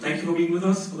Thank you for being with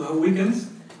us for the whole weekend.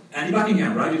 Andy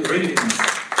Buckingham, Radio Defense.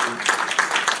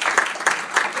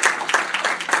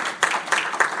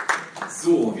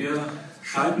 So, wir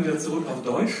schalten wieder zurück auf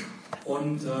Deutsch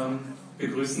und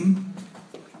begrüßen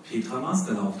Petra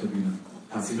Marsteller auf der Bühne.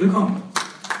 Herzlich willkommen.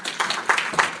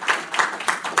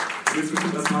 Du willst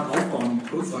bestimmt das mal aufbauen,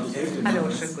 kurz, weil ich helfe dir.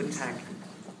 Hallo, schönen guten Tag.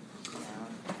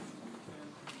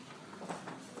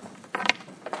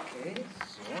 Okay,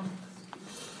 so.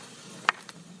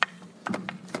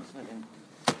 Muss man den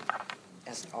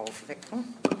erst aufwecken.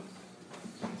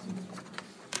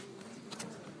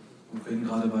 Und wir sind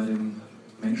gerade bei dem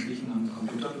Menschlichen am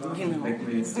Computer dran. Genau. Wecken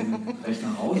wir jetzt den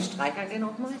Rechner aus. Ich streiche den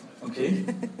auch mal. Okay.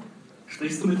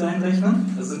 Sprichst du mit deinen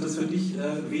Rechnern? Also sind das für dich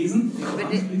Wesen, die du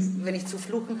ansprichst? Wenn ich zu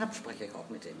fluchen habe, spreche ich auch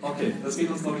mit denen. Okay, das geht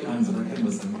uns, glaube ich, ein, so dann kennen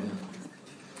wir es dann wieder.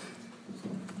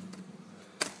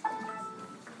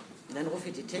 Und dann rufe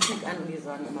ich die Technik an und die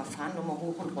sagen immer, fahren Nummer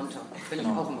hoch und runter. Bin ich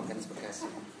auch immer ganz begeistert.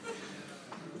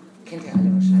 Kennt ihr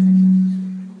alle wahrscheinlich.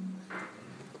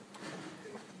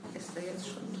 Ist der jetzt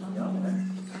schon dran? Ja,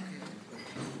 Moment.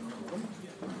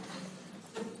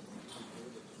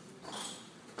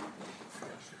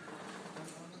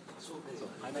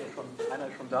 Einer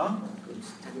ist schon da.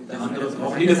 Der andere ist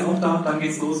auch. Jeder ist auch da. Dann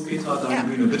geht's los. Petra, deine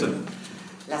Bühne, bitte.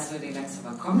 Lassen wir den langsam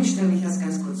mal kommen. Ich stelle mich erst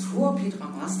ganz kurz vor. Petra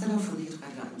Marsteller von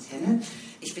Hitradio Antenne.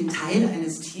 Ich bin Teil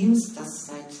eines Teams, das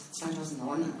seit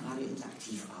 2009 an Radio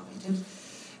Interaktiv arbeitet.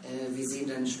 Wir sehen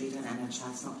dann später in einer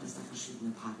Charts noch, dass da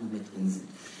verschiedene Partner mit drin sind.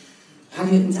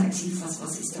 Radio Interaktiv,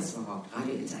 was ist das überhaupt?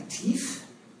 Radio Interaktiv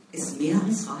ist mehr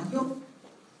als Radio.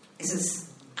 Es ist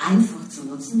einfach zu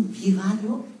nutzen wie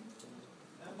Radio.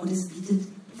 Und es bietet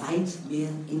weit mehr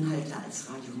Inhalte als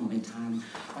Radio momentan.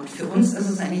 Und für uns ist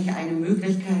es eigentlich eine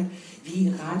Möglichkeit, wie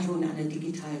Radio in einer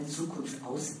digitalen Zukunft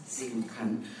aussehen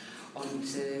kann.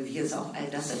 Und wie es auch all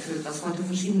das erfüllt, was heute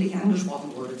verschiedentlich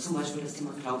angesprochen wurde. Zum Beispiel das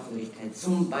Thema Glaubwürdigkeit,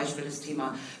 zum Beispiel das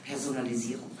Thema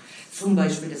Personalisierung, zum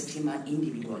Beispiel das Thema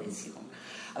Individualisierung.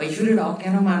 Aber ich würde da auch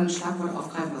gerne mal ein Schlagwort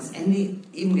aufgreifen, was Andy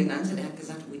eben genannt hat. Er hat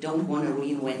gesagt, we don't want to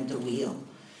reinvent the wheel.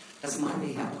 Das machen wir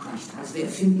hier auch nicht. Also wir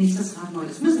erfinden nicht das Rad neu,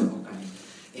 das müssen wir auch gar nicht.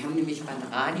 Wir haben nämlich beim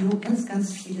Radio ganz,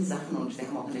 ganz viele Sachen und wir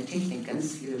haben auch in der Technik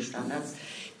ganz viele Standards,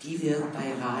 die wir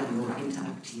bei Radio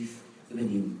interaktiv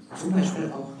übernehmen. Zum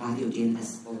Beispiel auch Radio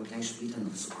DNS, wo wir gleich später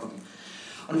noch zu kommen.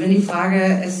 Und wenn die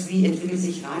Frage ist, wie entwickelt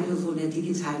sich Radio so in der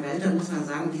digitalen Welt, dann muss man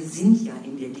sagen, wir sind ja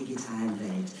in der digitalen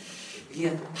Welt. Wir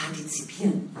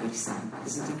partizipieren, würde ich sagen.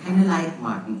 Wir sind ja keine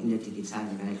Leitmarken in der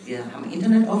digitalen Welt. Wir haben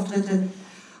Internetauftritte,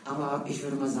 aber ich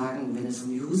würde mal sagen, wenn es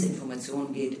um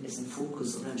News-Informationen geht, ist ein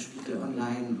Fokus oder ein Spiegel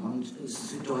Online und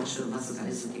Süddeutsche, was es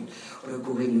alles so gibt, oder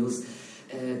Google News,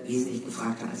 wesentlich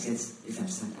gefragter als jetzt die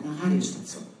Website einer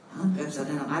Radiostation. Ja, die Website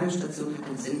einer Radiostation hat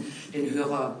den Sinn, den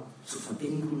Hörer zu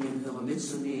verbinden, den Hörer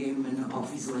mitzunehmen,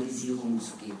 auch Visualisierungen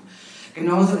zu geben.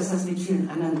 Genauso ist das mit vielen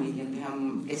anderen Medien. Wir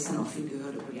haben gestern auch viel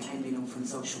gehört über die Einbindung von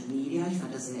Social Media. Ich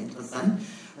fand das sehr interessant,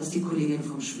 was die Kollegin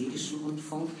vom schwedischen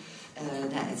Rundfunk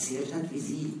da erzählt hat, wie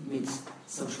sie mit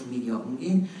Social Media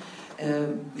umgehen.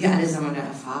 Wir alle sammeln da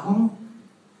Erfahrung.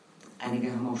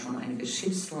 Einige haben auch schon einige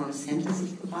Shitstorms hinter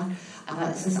sich gebracht. Aber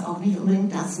es ist auch nicht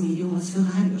unbedingt das Medium, was für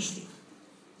Radio steht.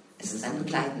 Es ist ein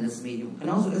begleitendes Medium.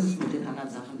 Genauso ist es mit den anderen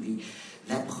Sachen wie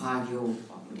Webradio,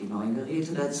 auch mit den neuen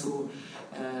Geräten dazu,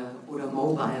 oder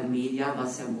Mobile Media,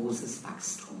 was ja ein großes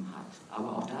Wachstum hat.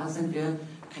 Aber auch da sind wir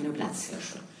keine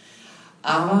Platzhirsche.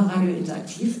 Aber Radio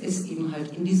Interaktiv ist eben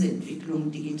halt in diese Entwicklung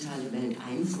digitale Welt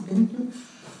einzubinden.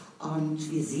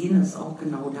 Und wir sehen es auch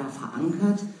genau da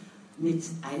verankert mit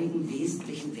einigen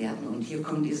wesentlichen Werten. Und hier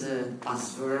kommen diese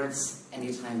Buzzwords,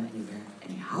 anytime, anywhere,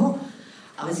 anyhow.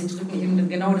 Aber sie drücken eben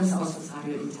genau das aus, was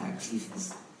Radio Interaktiv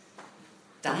ist.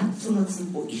 Da zu nutzen,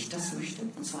 wo ich das möchte,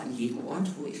 und zwar an jedem Ort,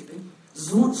 wo ich bin.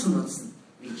 So zu nutzen,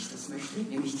 wie ich das möchte,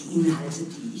 nämlich die Inhalte,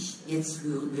 die ich jetzt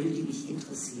hören will, die mich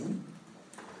interessieren.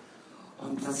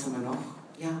 Und was haben wir noch?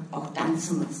 Ja, auch dann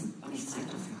zu nutzen, wann ich Zeit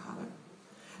dafür habe.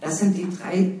 Das sind die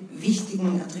 3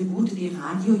 wichtigen Attribute, die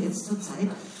Radio jetzt zurzeit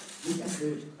nicht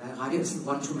erfüllt. Weil Radio ist ein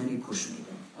One-to-Many-Push-Medium.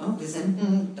 Ja, wir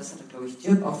senden, das hat, glaube ich,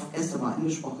 Dirk auch gestern mal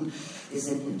angesprochen, wir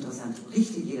senden interessante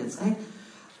Berichte jederzeit,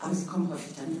 aber sie kommen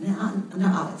häufig dann an der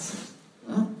Arbeitszeit.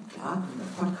 Ja, klar, können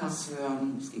wir Podcasts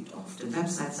hören, es gibt auch auf der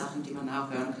Website Sachen, die man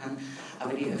nachhören kann,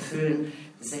 aber die erfüllen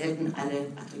selten alle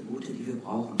Attribute, die wir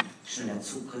brauchen. Schneller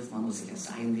Zugriff, man muss sich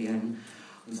erst einwählen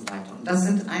und so weiter. Und das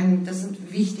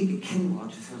sind wichtige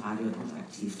Kennworte für Radio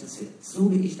Interaktiv, dass wir,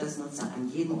 so wie ich das nutze, an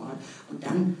jedem Ort und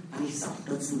dann, wann ich es auch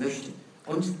nutzen möchte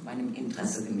und meinem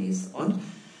Interesse gemäß. Und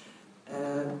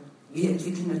wir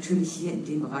entwickeln natürlich hier in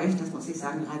dem Bereich, das muss ich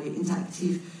sagen, Radio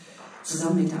Interaktiv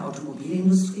zusammen mit der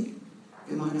Automobilindustrie.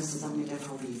 Wir machen das zusammen mit der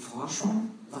VW Forschung.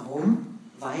 Warum?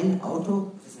 Weil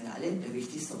Auto, wissen wir alle, der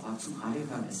wichtigste Ort zum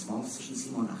Radiohören ist morgens zwischen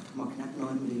 7 und 8, haben wir knapp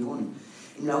 9 Millionen.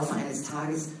 Im Laufe eines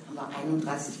Tages haben wir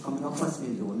 31, noch was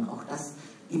Millionen. Auch das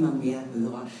immer mehr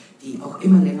Hörer, die auch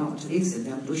immer länger unterwegs sind.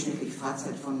 Wir haben durchschnittliche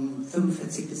Fahrzeit von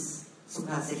 45 bis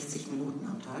sogar 60 Minuten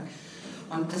am Tag.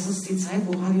 Und das ist die Zeit,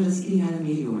 wo Radio das ideale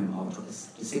Medium im Auto ist.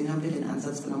 Deswegen haben wir den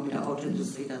Ansatz genommen, mit der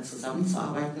Autoindustrie da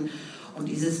zusammenzuarbeiten und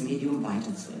dieses Medium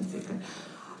weiterzuentwickeln.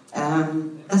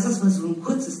 Das ist mal so ein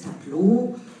kurzes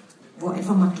Tableau, wo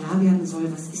einfach mal klar werden soll,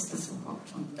 was ist das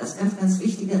überhaupt? Und das ganz, ganz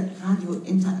Wichtige, Radio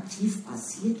interaktiv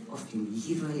basiert auf dem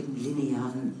jeweiligen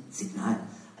linearen Signal.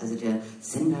 Also der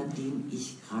Sender, den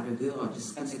ich gerade höre. Das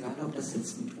ist ganz egal, ob das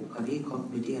jetzt mit UKW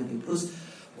kommt, mit DAB+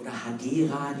 oder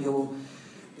HD-Radio.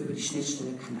 Über die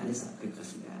Schnittstelle kann alles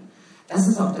abgegriffen werden. Das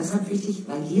ist auch deshalb wichtig,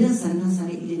 weil jeder Sender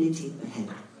seine Identität behält.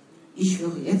 Ich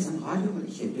höre jetzt im Radio, wenn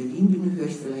ich in Berlin bin, höre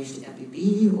ich vielleicht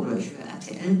RBB oder ich höre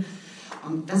RTL.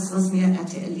 Und das, was mir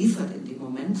RTL liefert in dem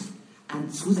Moment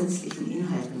an zusätzlichen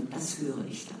Inhalten, das höre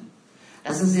ich dann.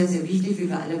 Das ist sehr, sehr wichtig, wie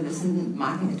wir alle wissen,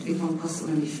 Markenentwicklung kostet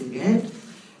unheimlich viel Geld.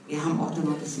 Wir haben auch da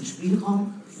noch ein bisschen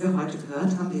Spielraum, wie wir heute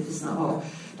gehört haben. Wir wissen aber auch,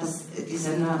 dass die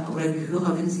Sender oder die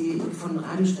Hörer, wenn sie von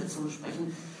Radiostationen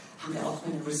sprechen, haben wir auch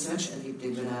eine Research erlebt,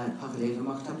 den wir da parallel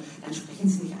gemacht haben. Dann sprechen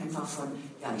sie nicht einfach von,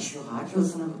 ja, ich höre Radio,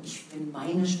 sondern ich bin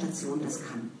meine Station, das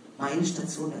kann. Meine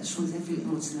Station, da ist schon sehr viel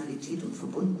Emotionalität und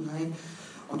Verbundenheit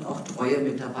und auch Treue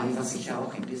mit dabei, was sich ja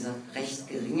auch in dieser recht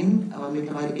geringen, aber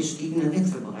mittlerweile gestiegenen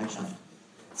Wechselbereitschaft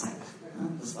zeigt.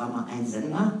 Das war mal ein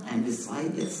Sender, 1 bis 2,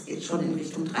 jetzt geht es schon in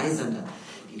Richtung 3 Sender,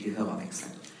 die Hörer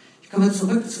wechseln. Ich komme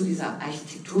zurück zu dieser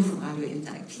Architektur von Radio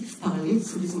Interaktiv, parallel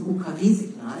zu diesem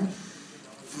UKW-Signal.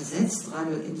 Versetzt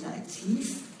Radio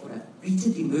Interaktiv oder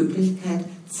bietet die Möglichkeit,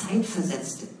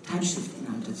 zeitversetzte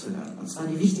Timeshift-Inhalte zu hören. Und zwar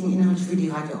die wichtigen Inhalte, für die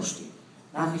Radio auch stehen.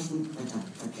 Nachrichten, Wetter,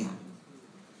 Verkehr.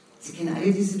 Sie kennen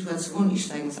alle die Situation, ich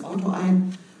steige ins Auto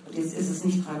ein und jetzt ist es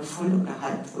nicht gerade voll oder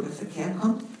halb, wo der Verkehr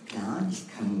kommt. Klar, ich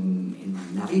kann in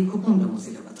mein Navi gucken, da muss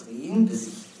ich aber drehen, bis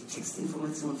ich die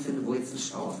Textinformation finde, wo jetzt ein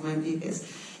Stau auf meinem Weg ist.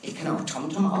 Ich kann auch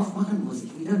TomTom aufmachen, muss ich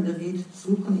wieder ein Gerät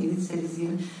suchen,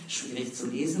 initialisieren, schwierig zu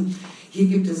lesen. Hier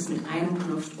gibt es mit einem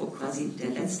Knopfdruck quasi der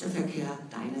letzte Verkehr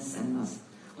deines Senders.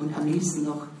 Und am liebsten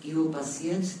noch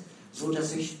geobasiert, so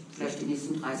dass ich vielleicht die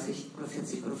nächsten 30 oder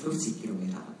 40 oder 50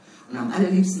 Kilometer habe. Und am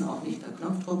allerliebsten auch nicht per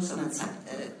Knopfdruck, sondern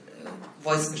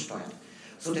voice gesteuert.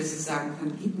 So dass ich sagen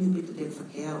kann, gib mir bitte den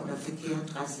Verkehr oder Verkehr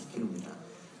 30 Kilometer.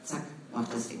 Zack,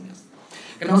 macht das Ding das.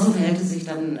 Genauso verhält es sich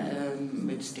dann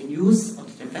mit den News und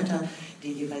dem Wetter,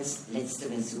 die jeweils letzte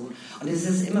Version. Und es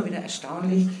ist immer wieder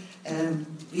erstaunlich,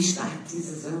 wie stark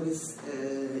diese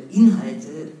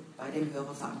Service-Inhalte bei dem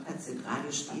Hörer verankert sind.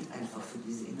 Radio steht einfach für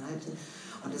diese Inhalte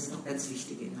und das sind auch ganz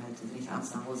wichtige Inhalte. Wenn ich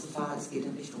abends nach Hause fahre, es geht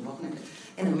in Richtung Wochenende,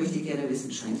 ja, dann möchte ich gerne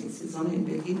wissen, scheint jetzt die Sonne in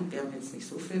Berlin, wir haben jetzt nicht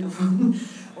so viel davon,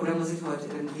 oder muss ich heute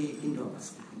irgendwie Indoor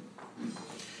was machen?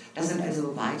 Das sind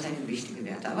also weiterhin wichtige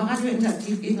Werte. Aber Radio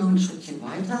Interaktiv geht noch ein Schrittchen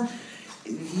weiter.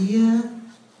 Wir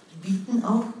bieten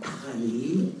auch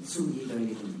parallel zum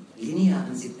jeweiligen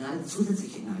linearen Signal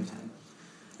zusätzliche Inhalte an.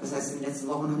 Das heißt, in den letzten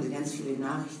Wochen haben Sie ganz viele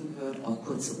Nachrichten gehört, auch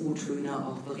kurze O-Töne,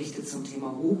 auch Berichte zum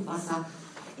Thema Hochwasser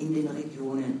in den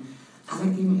Regionen, aber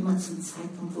eben immer zum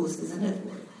Zeitpunkt, wo es gesendet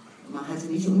wurde. Man hatte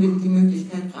nicht unbedingt die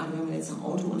Möglichkeit, gerade wenn man jetzt im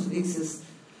Auto unterwegs ist,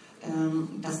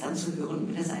 das dann zu hören,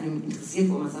 wenn es einem interessiert,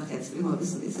 wo man sagt, jetzt will man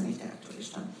wissen, wie ist eigentlich der aktuelle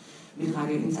Stand. Mit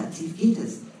Radio Interaktiv geht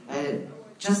es, weil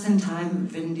just in time,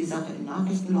 wenn die Sache in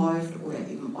Nachrichten läuft oder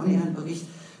eben On-Air-Bericht,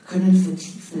 können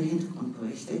vertiefende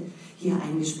Hintergrundberichte hier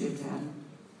eingespielt werden.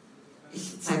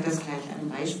 Ich zeige das gleich an einem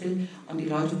Beispiel und die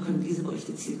Leute können diese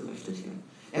Berichte zielgerichtet hören.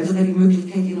 Wir haben sogar die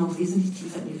Möglichkeit, hier noch wesentlich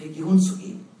tiefer in die Region zu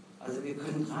gehen. Also wir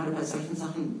können gerade bei solchen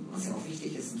Sachen, was ja auch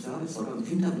wichtig ist im Service oder im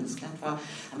Winter, wenn es glatt war,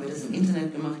 haben wir das im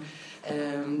Internet gemacht,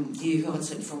 die Hörer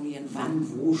zu informieren, wann,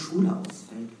 wo Schule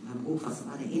ausfällt. Beim Hochwasser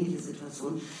war eine ähnliche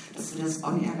Situation, dass wir das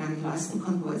On-Air gar nicht leisten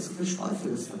konnten, weil es so viel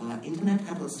Streuverluste war. Internet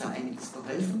hat uns da einiges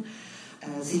geholfen.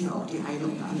 Sicher auch die eine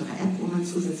oder andere App, wo man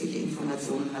zusätzliche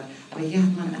Informationen hat. Aber hier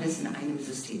hat man alles in einem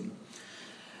System.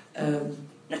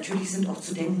 Natürlich sind auch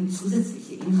zu denken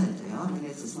zusätzliche Inhalte. Ja? Wenn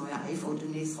jetzt das neue iPhone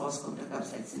demnächst rauskommt, da gab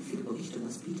es letztens viele Berichte,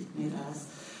 was bietet mir das?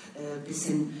 Bis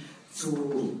hin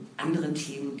zu anderen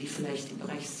Themen, die vielleicht im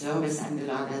Bereich Service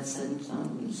angelagert sind. Ja?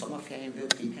 Wenn es Sommerferien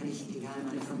wird, wie kann ich ideal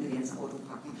meine Familie ins Auto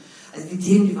packen? Also die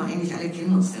Themen, die wir eigentlich alle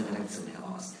kennen aus der Redaktion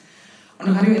heraus.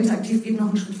 Und Radio Interaktiv geht noch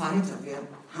einen Schritt weiter. Wir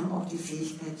haben auch die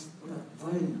Fähigkeit oder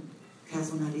wollen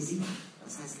personalisieren.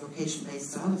 Das heißt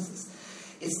Location-Based Services.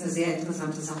 Ist eine sehr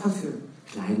interessante Sache für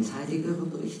kleinteiligere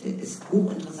Berichte, ist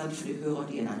hochinteressant für die Hörer,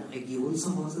 die in einer Region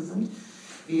zu Hause sind.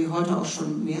 wie heute auch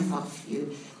schon mehrfach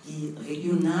fiel, die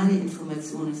regionale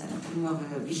Information ist eine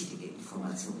ungeheuer wichtige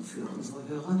Information für unsere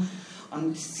Hörer.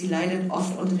 Und sie leidet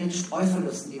oft unter den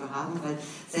Streuverlusten, die wir haben, weil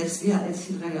selbst wir als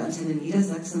Hitradio-Antenne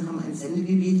Niedersachsen haben ein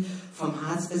Sendegebiet vom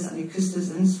Harz bis an die Küste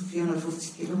sind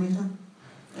 450 Kilometer.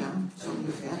 Ja, so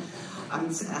ungefähr.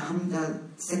 Und haben da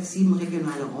 6, 7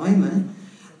 regionale Räume.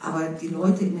 Aber die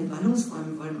Leute in den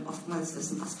Ballungsräumen wollen oftmals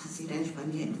wissen, was passiert eigentlich bei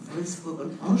mir in Wolfsburg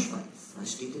und Braunschweig, weil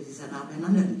Städte, die sehr nah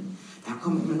beieinander liegen. Da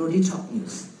kommen immer nur die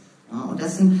Top-News. Ja, und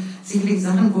das sind sicherlich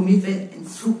Sachen, womit wir in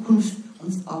Zukunft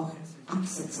uns auch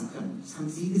absetzen können. Das haben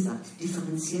Sie gesagt,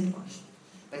 differenziert euch.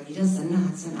 Weil jeder Sender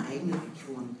hat seine eigene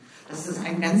Region. Das ist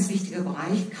ein ganz wichtiger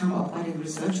Bereich, kam auch bei den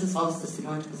Researches raus, dass die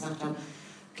Leute gesagt haben,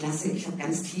 klasse, ich habe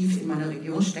ganz tief in meiner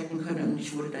Region stecken können und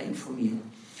ich wurde da informiert.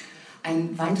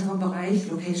 Ein weiterer Bereich,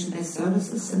 Location-Based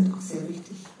Services, sind auch sehr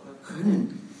wichtig oder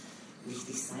können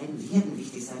wichtig sein, werden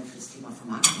wichtig sein für das Thema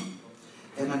Vermarktung.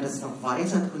 Wenn man das noch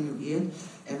weiter konjugiert,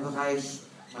 im Bereich,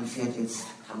 man fährt jetzt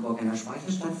Hamburg in der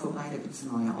Speicherstadt vorbei, da gibt es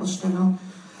eine neue Ausstellung,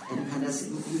 dann kann das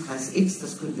im Umkreis X,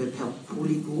 das können wir per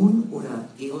Polygon oder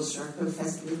Geocircle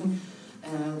festlegen,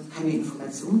 keine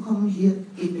Information kommen, hier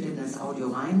geht bitte in das Audio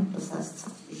rein, das heißt,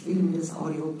 ich wähle mir das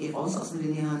Audio, gehe raus aus dem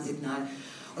linearen Signal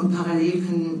und parallel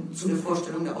zu der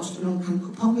Vorstellung der Ausstellung kann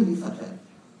Coupon geliefert werden.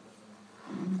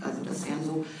 Also das wären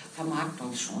so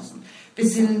Vermarktungschancen.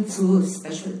 Bis hin zu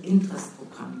Special Interest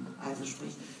Programmen, also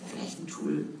sprich vielleicht ein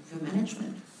Tool für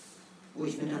Management, wo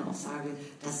ich mir dann auch sage,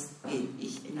 das gebe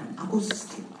ich in ein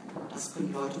Abosystem ein. Das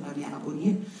können Leute bei mir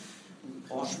abonnieren. Ein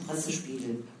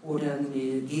Branchenpressespiegel oder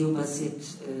eine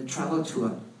geobasierte Travel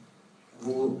Tour,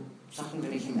 wo Sachen,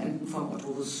 wenn ich im Enden vom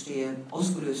Autobus stehe,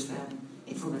 ausgelöst werden.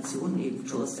 Informationen eben,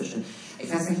 touristische.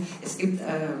 Ich weiß nicht, es gibt,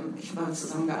 ich habe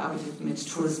zusammengearbeitet mit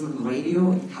Tourism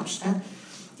Radio in Kapstadt.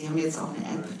 Die haben jetzt auch eine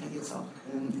App, da gibt es auch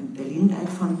in Berlin eine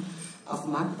von, auf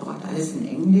dem Markt gebracht, alles in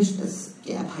Englisch.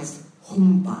 Die App heißt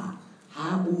Humba,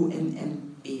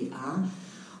 H-U-M-M-B-A.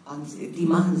 Und die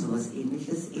machen sowas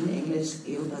Ähnliches. In Englisch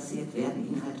geobasiert werden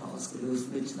Inhalte ausgelöst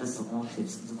mit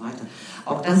Restauranttipps und so weiter.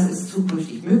 Auch das ist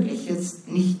zukünftig möglich, jetzt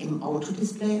nicht im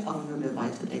Autodisplay, aber wenn wir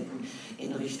weiterdenken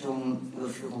in Richtung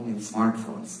Überführung in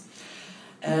Smartphones.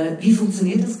 Wie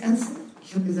funktioniert das Ganze?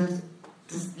 Ich habe gesagt,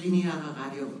 das lineare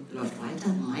Radio läuft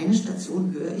weiter. Meine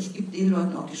Station höre ich, gebe den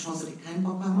Leuten auch die Chance, die keinen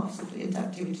Bock haben auf so viel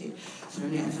Interaktivität,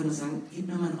 sondern die einfach nur sagen, gib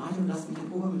mir mein Radio, lass mich in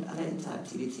Ruhe mit aller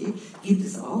Interaktivität. Gibt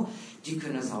es auch, die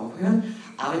können das auch hören.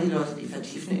 Aber die Leute, die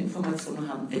vertiefende Informationen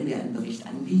haben, wenn wir einen Bericht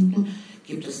anbieten,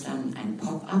 gibt es dann ein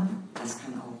Pop-up. Das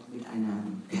kann auch mit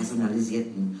einem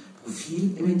personalisierten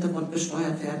Profil im Hintergrund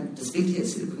besteuert werden. Das Bild hier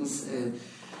ist übrigens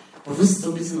bewusst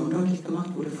so ein bisschen undeutlich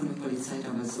gemacht, wurde von der Polizei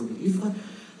damals so geliefert.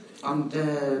 Und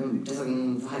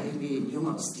dann war irgendwie ein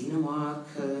Junge aus Dänemark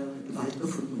im Wald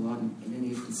gefunden worden, in der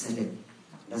Nähe von Celle.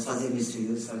 Das war sehr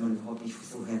mysteriös, weil man überhaupt nicht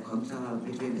wusste, woher kommt er,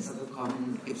 mit wem ist er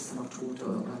gekommen, gibt es da noch Tote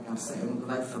oder gab es da irgendein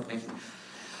Gewaltverbrechen.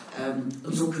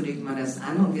 Und so kündigt man das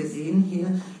an und wir sehen hier,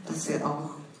 dass wir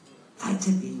auch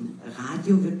weitergehen.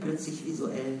 Radio wird plötzlich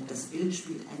visuell, das Bild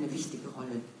spielt eine wichtige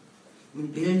Rolle.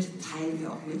 Mit Bild teilen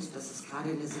wir auch mit, das ist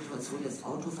gerade in der Situation des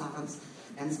Autofahrens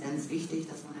ganz, ganz wichtig,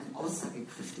 dass man ein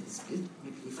aussagekräftiges Bild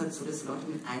mitliefert, sodass Leute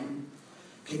mit einem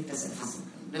Klick das erfassen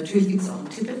können. Natürlich gibt es auch einen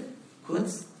Titel,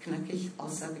 kurz, knackig,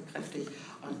 aussagekräftig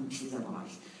und einen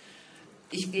Teaserbereich.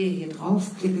 Ich gehe hier drauf,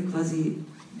 klicke quasi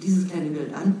dieses kleine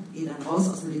Bild an, gehe dann raus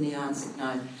aus dem linearen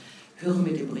Signal, höre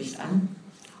mir den Bericht an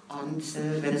und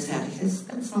wenn es fertig ist,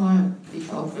 ganz normal, wie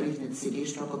ich auch, wenn ich eine CD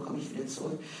stoppe, komme ich wieder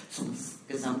zurück zum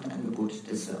Gesamtangebot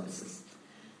des Services.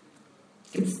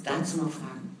 Gibt es dazu noch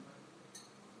Fragen?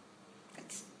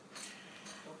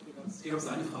 Ich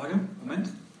habe eine Frage. Moment.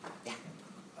 Ja.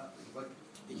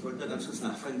 Ich wollte nur ganz kurz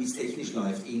nachfragen, wie es technisch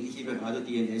läuft. Ähnlich wie bei Radio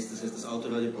DNS, das heißt, das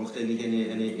Autoradio braucht eigentlich eine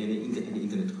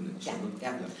Internet-Connection.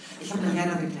 Ja. Ich habe nachher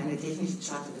noch eine kleine technische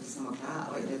Chart, wird es nochmal klar,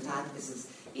 aber in der Tat ist es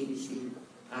ähnlich wie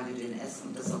Radio DNS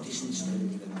und das ist auch die Schnittstelle,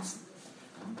 die wir nutzen.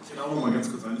 Ich hätte auch noch mal ganz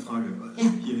kurz eine Frage. Ja.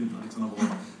 Hier hinten, Alexander Braun.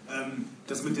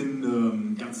 Das mit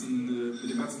dem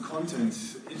ganzen Content,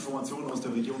 Informationen aus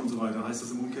der Region und so weiter, heißt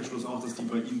das im Umkehrschluss auch, dass die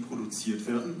bei Ihnen produziert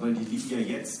werden? Weil die liegen ja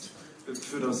jetzt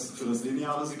für das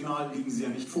lineare Signal liegen sie ja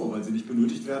nicht vor, weil sie nicht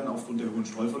benötigt werden aufgrund der hohen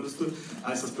Streuverluste.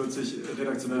 Heißt das plötzlich,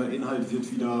 redaktioneller Inhalt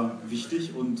wird wieder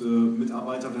wichtig und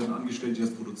Mitarbeiter werden angestellt, die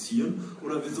das produzieren?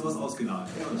 Oder wird sowas ausgelagert?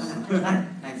 Nein,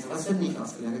 sowas wird nicht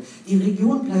ausgelagert. Die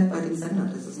Region bleibt bei dem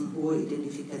Sender, das ist eine hohe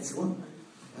Identifikation.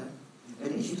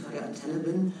 Wenn ich Hitradio-Antenne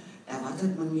bin,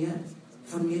 erwartet man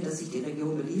von mir, dass ich die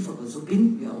Region beliefere. So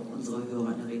binden wir auch unsere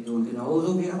Hörer in der Region.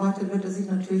 Genauso wie erwartet wird, dass ich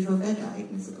natürlich über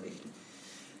Weltereignisse berichte.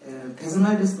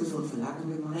 Personaldiskussion verlagern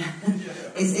wir mal.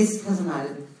 Es ist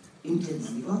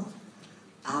personalintensiver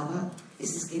Aber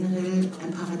es ist generell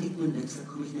ein Paradigmenwechsel,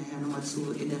 komme ich nachher nochmal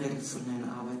zu, in der redaktionellen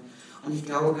Arbeit. Und ich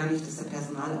glaube gar nicht, dass der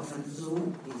Personalaufwand so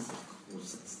riesig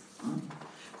groß ist. Ne?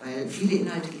 Weil viele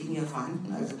Inhalte liegen ja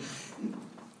vorhanden. Also,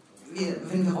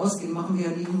 wenn wir rausgehen, machen wir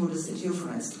ja nicht nur das Interview von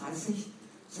 1,30,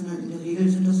 sondern in der Regel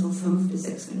sind das so 5 bis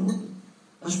 6 Minuten.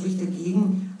 Was spricht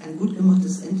dagegen, ein gut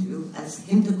gemachtes Interview als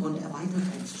Hintergrund erweitert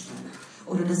einzusteigen?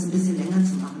 Oder das ein bisschen länger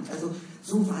zu machen? Also,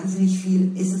 so wahnsinnig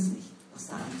viel ist es nicht, was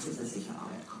da an zusätzlicher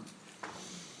Arbeit kommt.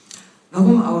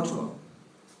 Warum Auto?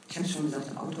 Ich habe schon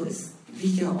gesagt, Auto ist ein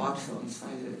wichtiger Ort für uns,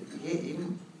 weil wir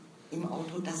eben im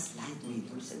Auto das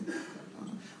Leitmedium sind.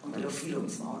 Und weil auch viele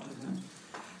uns im Auto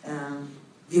hören.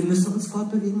 Wir müssen uns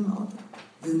fortbewegen im Auto.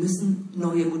 Wir müssen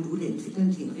neue Module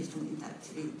entwickeln, die in Richtung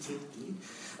Interaktivität gehen.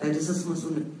 Weil das ist mal so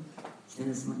eine, ich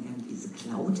nenne es mal gerne diese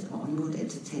Cloud, Onboard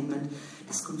Entertainment,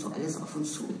 das kommt so alles auf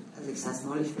uns zu. Also ich saß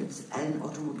neulich mit allen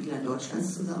Automobilern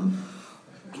Deutschlands zusammen.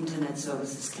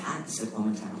 Internetservice ist klar, es wird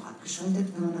momentan auch abgeschaltet,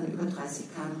 wenn man dann über 30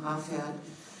 km/h fährt.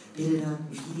 Bilder,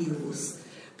 Videos,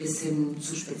 bis hin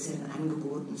zu speziellen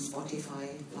Angeboten, Spotify,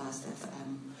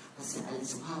 Last.fm, was wir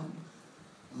alles so haben.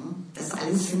 Das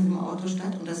alles findet im Auto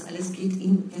statt und das alles geht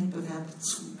im Wettbewerb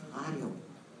zu Radio.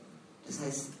 Das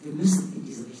heißt, wir müssen in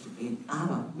diese Richtung gehen,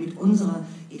 aber mit unserer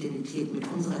Identität, mit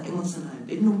unserer emotionalen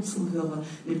Bindung zum Hörer,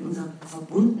 mit unserer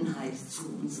Verbundenheit zu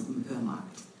unserem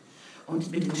Hörmarkt und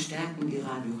mit den Stärken, die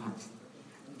Radio hat,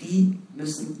 die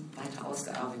müssen weiter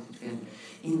ausgearbeitet werden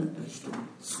in Richtung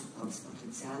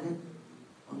Zukunftspotenziale.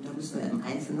 Und da müssen wir im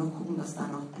Einzelnen noch gucken, was da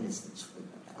noch alles dazu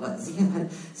gehört. Aber Sicherheit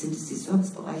sind es die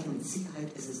Servicebereiche, mit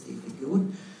Sicherheit ist es die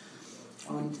Region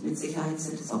und mit Sicherheit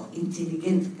sind es auch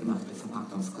intelligent gemachte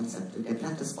Vermarktungskonzepte. Der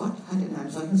platte Spot hat in einem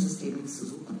solchen System nichts zu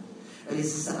suchen. Weil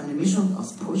es ist eine Mischung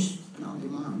aus Push und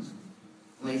On-Demand.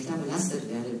 Und wenn ich da belastet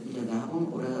werde mit der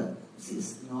Werbung oder sie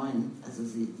ist neu, also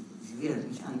sie widert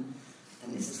mich an,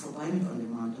 dann ist es vorbei mit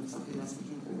On-Demand und sagt, lass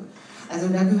mich in Ruhe. Also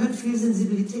da gehört viel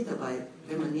Sensibilität dabei.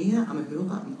 Wenn man näher am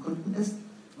Hörer, am Kunden ist,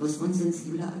 muss man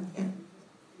sensibler agieren.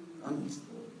 Und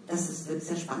das wird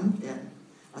sehr spannend werden,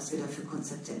 was wir da für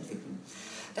Konzepte entwickeln.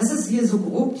 Das ist hier so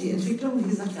grob die Entwicklung. Wie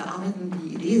gesagt, wir arbeiten,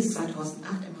 die Idee ist 2008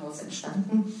 im Haus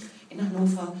entstanden, in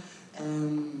Hannover.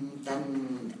 Dann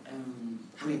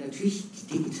haben wir natürlich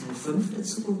die Digital 5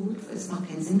 dazu geholt, weil es macht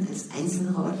keinen Sinn, als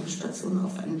einzelne Radiostation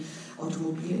auf einen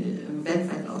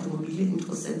weltweiten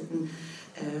Automobilinteressenten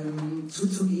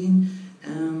zuzugehen.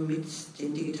 Mit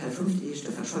den Digital 5, die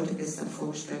Stefan Scholte gestern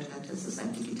vorgestellt hat. Das ist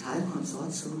ein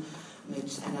Digitalkonsortium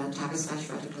mit einer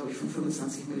Tagesreichweite, glaube ich, von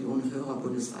 25 Millionen Hörer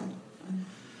bundesweit.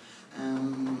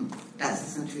 Da ist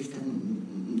es natürlich dann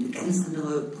eine ganz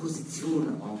andere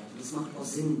Position auch. Das macht auch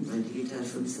Sinn, weil Digital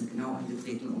 5 sind genau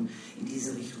angetreten, um in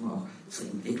diese Richtung auch zu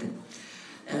entwickeln.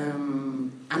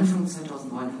 Anfang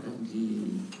 2009 hat dann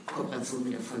die Kooperation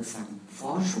mit der Volkswagen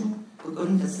Forschung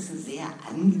begonnen. Das ist eine sehr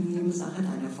angenehme Sache,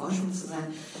 da in der Forschung zu sein,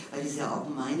 weil die sehr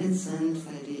open-minded sind,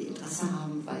 weil die Interesse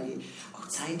haben, weil die auch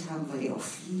Zeit haben, weil die auch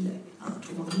viele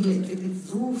Automobile entwickeln,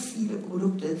 so viele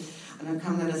Produkte. Und dann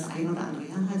kam dann das ein oder andere,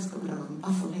 ja, jetzt können wir da noch ein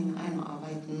Buffering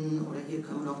einarbeiten oder hier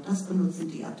können wir noch das benutzen,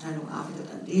 die Abteilung arbeitet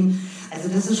an dem. Also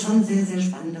das ist schon ein sehr, sehr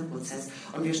spannender Prozess.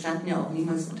 Und wir standen ja auch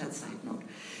niemals unter Zeitnot.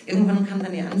 Irgendwann kam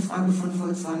dann die Anfrage von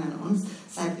Volkswagen an uns,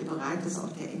 seid ihr bereit, dass auch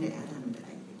der NDR da mit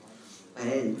eingeht.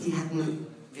 Weil die hatten,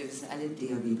 wir wissen alle,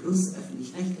 DAB+,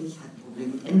 öffentlich-rechtlich, hatten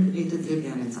Probleme mit Endgeräte, will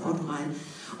gerne ins Auto rein.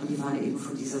 Und die waren eben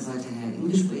von dieser Seite her in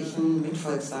Gesprächen mit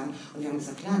Volkswagen. Und die haben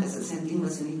gesagt, klar, das ist ja ein Ding,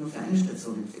 was wir nicht nur für eine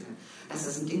Station entwickeln. Das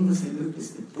ist ein Ding, was wir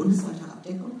möglichst mit bundesweiter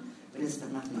Abdeckung, wenn es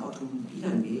dann nach den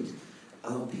Automobilern geht,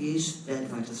 europäisch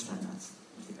weltweites Standards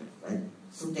entwickeln. Weil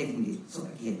so denken die, so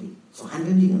agieren die, so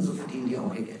handeln die und so verdienen die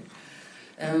auch ihr Geld.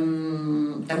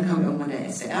 Dann kam irgendwann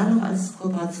der SWR noch als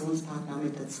Kooperationspartner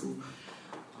mit dazu.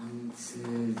 Und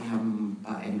wir haben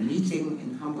bei einem Meeting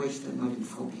in Hamburg dann mal den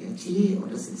VPRT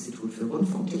und das Institut für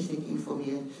Rundfunktechnik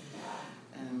informiert.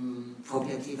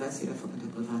 VPRT weiß jeder von der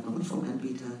privaten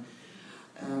Rundfunkanbieter.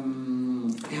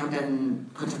 Wir haben dann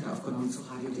Kontakt aufgenommen zu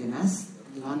Radio DNS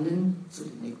in London, zu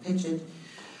dem Nick Paget.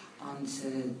 Und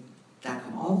da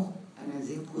kam auch eine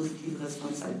sehr positive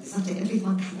Response. Ich sagte, endlich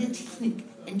mal keine Technik,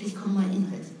 endlich kommen mal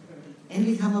Inhalte.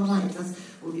 Endlich haben wir mal etwas,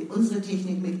 wo wir unsere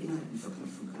Technik mit Inhalten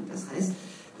verknüpfen können. Das heißt,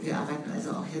 wir arbeiten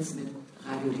also auch jetzt mit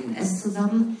Radio DNS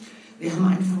zusammen. Wir haben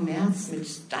Anfang März mit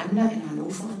Daimler in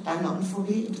Hannover, Daimler und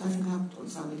VW ein Treffen gehabt, und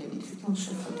zwar mit dem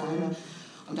Entwicklungschef von Daimler.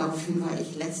 Und daraufhin war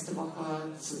ich letzte Woche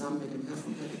zusammen mit dem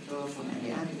Hörfunkdirektor von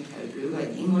NDR, Michael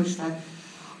Blöger, in Ingolstadt.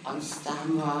 Und da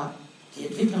haben wir die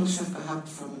Entwicklungschef gehabt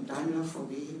von Daimler,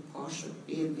 VW, Porsche,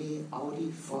 BMW, Audi,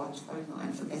 Ford, heute noch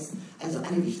einen vergessen, also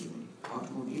alle wichtigen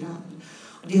Automobile.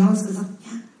 Und die haben uns gesagt,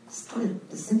 ja, das ist toll,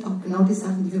 das sind auch genau die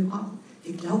Sachen, die wir brauchen.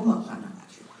 Wir glauben auch an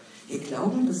Radio. Wir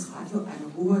glauben, dass Radio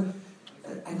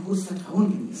ein hohes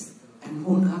Vertrauen genießt, einen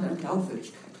hohen Grad an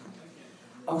Glaubwürdigkeit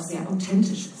hat, auch sehr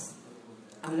authentisch ist.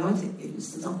 Aber Leute, ihr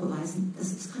müsst uns auch beweisen,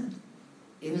 dass ihr es könnt.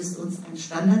 Ihr müsst uns einen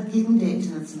Standard geben, der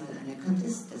international anerkannt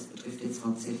ist. Das betrifft jetzt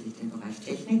hauptsächlich den Bereich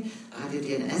Technik. Radio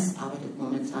DNS arbeitet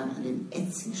momentan an dem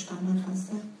ETSI-Standard, heißt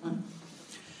der.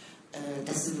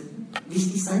 Das wird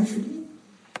wichtig sein für die.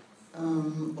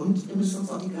 Und ihr müsst uns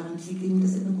auch die Garantie geben,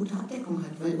 dass ihr eine gute Abdeckung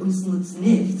hat, weil uns nutzt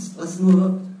nichts, was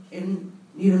nur in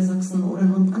Niedersachsen oder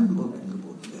nur in Brandenburg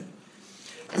angeboten wird.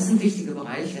 Das sind wichtige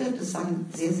Bereiche. Das waren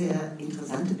sehr, sehr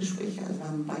interessante Gespräche. Also wir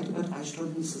haben weit über 3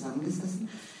 Stunden zusammengesessen.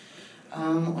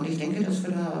 Und ich denke, dass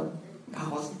wir da ein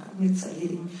paar Hausaufgaben zu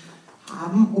erledigen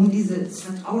haben, um dieses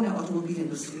Vertrauen der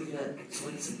Automobilindustrie wieder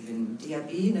zurückzugewinnen. DAB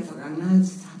in der Vergangenheit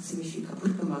hat ziemlich viel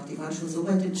kaputt gemacht. Die waren schon so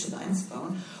weit, den Chip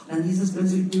einzubauen. Und dann hieß es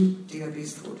plötzlich, DAB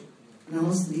ist tot. Und dann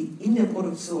mussten die in der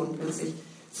Produktion plötzlich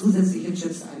zusätzliche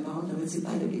Chips einbauen, damit sie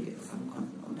beide Wege fangen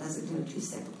konnten. Und da sind die natürlich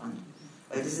sehr gebrannt.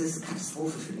 Weil das ist eine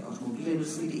Katastrophe für die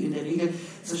Automobilindustrie, die in der Regel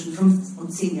zwischen 5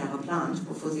 und 10 Jahre plant,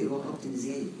 bevor sie überhaupt in die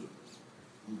Serie geht.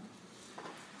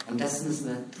 Und das müssen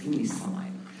wir dringlichst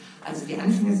vermeiden. Also die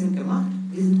Anfänge sind gemacht.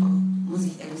 Wir sind auch, muss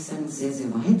ich ehrlich sagen, sehr,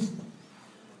 sehr weit.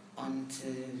 Und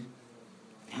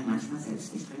wir haben manchmal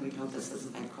selbst nicht dran geglaubt, dass wir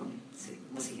so weit kommen,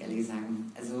 muss ich ehrlich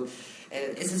sagen. Also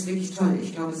es ist wirklich toll.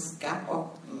 Ich glaube, es gab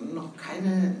auch noch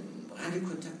keine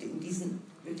Radiokontakte in diesem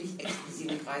wirklich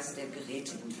exklusiven Kreis der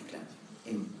Geräteentwickler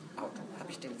im Auto. Habe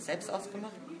ich den selbst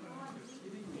ausgemacht?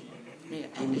 Nee,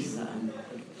 eigentlich so an.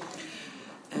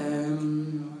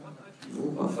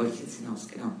 Worauf wollte ich jetzt hinaus?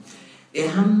 Genau.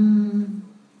 Wir haben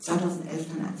 2011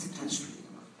 eine Akzeptanzstudie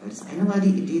gemacht. Weil das eine war,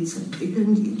 die Idee zu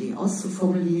entwickeln, die Idee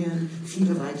auszuformulieren,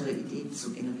 viele weitere Ideen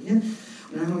zu generieren.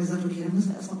 Und dann haben wir gesagt, okay, dann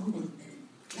müssen wir erstmal gucken,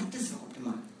 klappt das überhaupt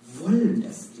immer? Wollen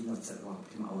das die Nutzer überhaupt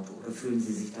im Auto oder fühlen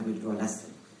sie sich damit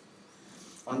überlastet?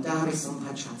 Und da habe ich so ein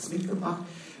paar Charts mitgebracht.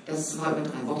 Das war über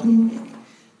 3 Wochen hinweg.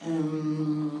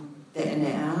 Der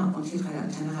NDR und T3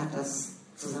 Antenne hat das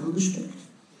zusammengestückt.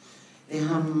 Wir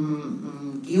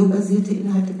haben geobasierte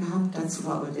Inhalte gehabt, dazu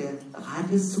war aber der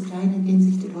Radius zu klein, in dem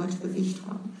sich die Leute bewegt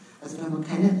haben. Also da haben wir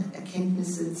keine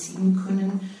Erkenntnisse ziehen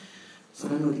können,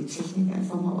 sondern nur die Technik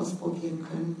einfach mal ausprobieren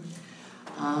können.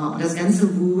 Und das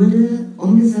Ganze wurde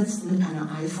umgesetzt mit einer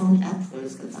iPhone-App, weil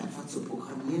es ganz einfach zu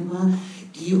programmieren war,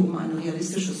 die, um ein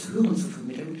realistisches Hören zu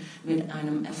vermitteln, mit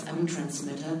einem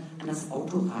FM-Transmitter an das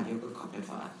Autoradio gekoppelt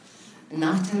war. Ein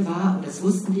Nachteil war, und das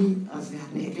wussten die, also wir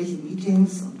hatten etliche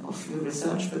Meetings und auch viel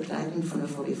Research begleitend von der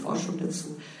VW-Forschung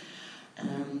dazu.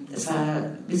 Es war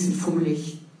ein bisschen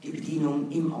fummelig, die Bedienung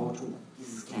im Auto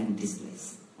dieses kleinen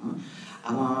Displays.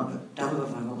 Aber darüber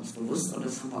waren wir uns bewusst und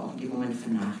das haben wir auch in dem Moment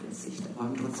vernachlässigt. Aber wir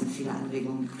haben trotzdem viele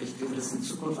Anregungen gekriegt, wie wir das in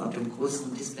Zukunft auf dem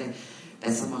größeren Display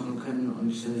besser machen können.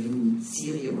 Und wenn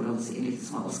Siri oder was Ähnliches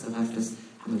mal ausgereift ist,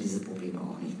 haben wir diese Probleme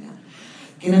auch nicht mehr.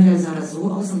 Generell sah das so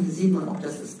aus und hier sieht man auch,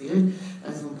 dass das Bild,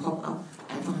 also ein Pop-up,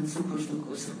 einfach in Zukunft eine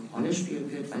größere Rolle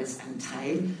spielen wird, weil es einen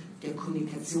Teil der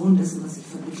Kommunikation dessen, was ich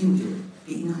vermitteln will,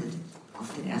 beinhaltet. Auf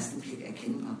den ersten Blick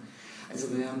erkennbar. Also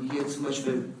wir haben hier zum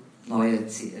Beispiel neue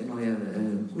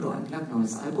Udo Anklagt,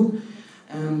 neues Album.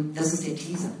 Das ist der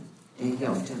Teaser, der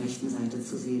hier auf der rechten Seite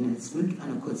zu sehen ist, mit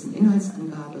einer kurzen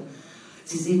Inhaltsangabe.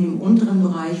 Sie sehen im unteren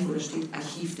Bereich, wo da steht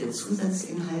Archiv der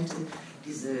Zusatzinhalte,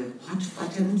 diese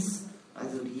Hot-Buttons,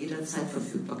 also die jederzeit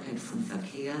Verfügbarkeit von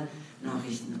Verkehr,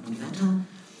 Nachrichten und Wetter.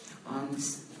 Und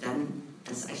dann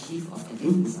das Archiv auf der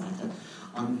linken Seite.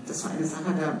 Und das war eine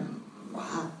Sache,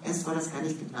 erst war das gar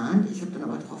nicht geplant, ich habe dann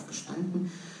aber darauf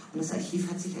bestanden. Und das Archiv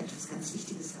hat sich etwas ganz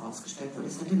Wichtiges herausgestellt, weil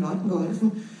es hat den Leuten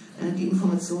geholfen, die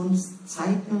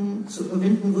Informationszeiten zu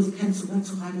überwinden, wo sie keinen Zugang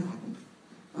zu Radio hatten.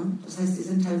 Das heißt, die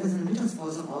sind teilweise in der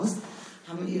Mittagspause raus,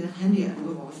 haben ihr Handy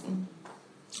angeworfen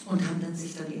und haben dann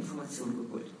sich die Informationen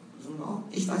geholt.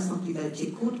 Ich weiß noch die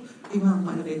Welt-T-Code, immer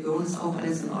meine Region ist auch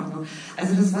alles in Ordnung.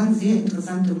 Also das waren sehr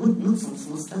interessante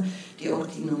Nutzungsmuster, die auch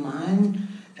die normalen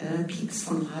Peaks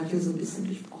von Radio so ein bisschen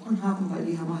durchbrochen haben, weil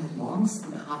die haben wir halt morgens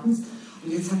und abends.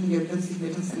 Und jetzt hatten wir plötzlich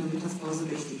mittags in der Mittagspause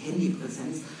durch die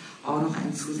Handypräsenz auch noch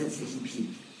einen zusätzlichen Peak.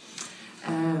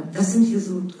 Das sind hier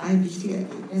so 3 wichtige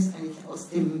Ergebnisse eigentlich aus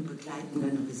dem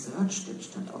begleitenden Research, der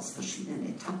bestand aus verschiedenen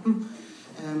Etappen.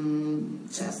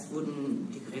 Zuerst wurden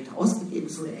die Geräte ausgegeben,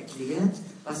 es wurde erklärt,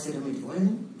 was wir damit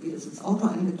wollen, wie das ins Auto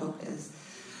angedockt ist.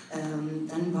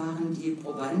 Dann waren die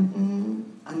Probanden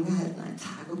angehalten, ein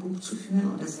Tagebuch zu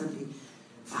führen und das haben die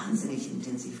wahnsinnig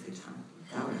intensiv getan.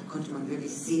 Da konnte man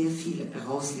wirklich sehr viel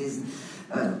herauslesen,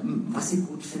 was sie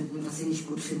gut finden, was sie nicht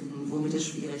gut finden, womit es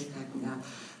Schwierigkeiten gab,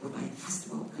 wobei fast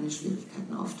überhaupt keine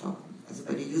Schwierigkeiten auftauchten. Also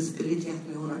bei der Usability hatten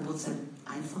wir 100%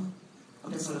 einfach,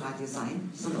 Und das soll Radio sein,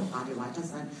 soll auch Radio weiter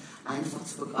sein. Einfach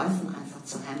zu begreifen, einfach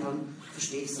zu handeln,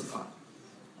 verstehe ich sofort.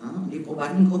 Ja, und die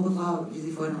Probandengruppe war, wie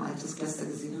Sie vorhin im Alterscluster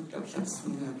gesehen haben, glaube ich, habe es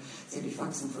von gehört, sehr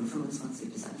durchwachsen von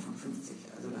 25 bis Anfang 50.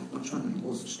 Also da hat man schon einen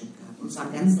großen Schnitt gehabt. Und es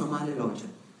waren ganz normale Leute.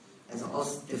 Also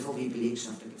aus der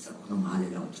VW-Belegschaft, da gibt es ja auch normale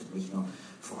Leute, nicht nur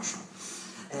Forscher.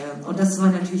 Und das war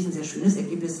natürlich ein sehr schönes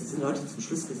Ergebnis, dass die Leute zum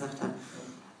Schluss gesagt haben,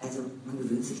 also man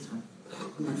gewöhnt sich dran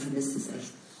und man vermisst es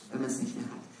echt, wenn man es nicht mehr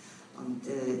hat. Und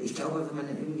ich glaube, wenn man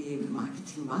irgendwie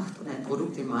Marketing macht und ein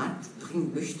Produkt im Markt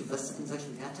bringen möchte, was einen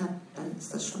solchen Wert hat, dann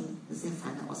ist das schon eine sehr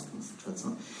feine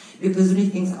Ausgangssituation. Mir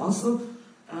persönlich ging es auch so,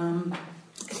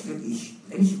 wenn ich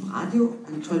im Radio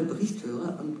einen tollen Bericht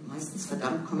höre und meistens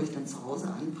verdammt komme ich dann zu Hause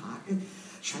an, parke,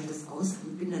 schalte es aus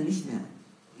und bin dann nicht mehr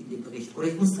in dem Bericht. Oder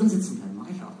ich muss drin sitzen bleiben,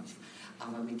 mache ich auch nicht.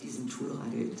 Aber mit diesem Tool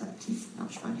Radio Interaktiv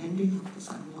habe ich mein Handy, habe das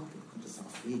angemacht und konnte es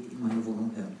auf dem Weg in meine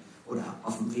Wohnung hören. Oder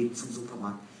auf dem Weg zum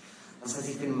Supermarkt. Das heißt,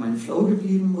 ich bin in meinem Flow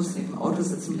geblieben, musste nicht im Auto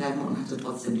sitzen bleiben und hatte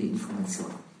trotzdem die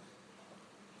Information.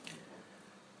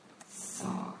 So,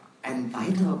 ein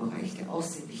weiterer Bereich, der auch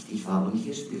sehr wichtig war, und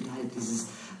hier spielt halt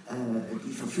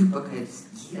die Verfügbarkeit,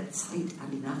 jederzeit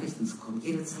an die Nachrichten zu kommen,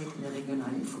 jederzeit in der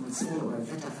regionalen Information oder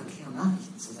Wetter, Verkehr und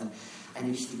Nachrichten zu sein,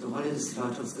 eine wichtige Rolle, dass die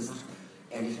Leute uns gesagt haben,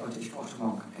 ehrlich Leute, ich brauchte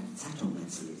morgen keine Zeitung mehr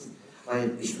zu lesen.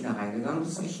 Weil ich bin da reingegangen,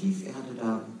 das Archiv, er hatte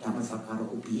da, damals war gerade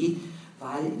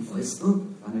OB-Wahl in Wolfsburg,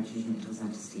 war natürlich ein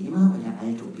interessantes Thema, weil der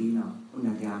alte OB nach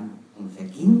 100 Jahren ungefähr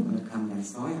ging und da kam ein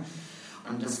ganz neuer.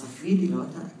 Und das war für die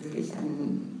Leute wirklich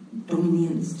ein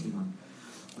dominierendes Thema.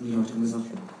 Und die Leute haben gesagt,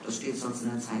 ja, das steht sonst in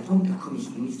der Zeitung, da komme ich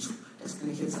eh nicht zu. Das kann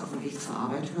ich jetzt auf dem Weg zur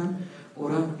Arbeit hören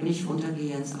oder wenn ich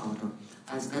runtergehe ins Auto.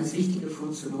 Also ganz wichtige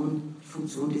Funktion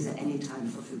dieser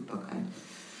Anytime-Verfügbarkeit.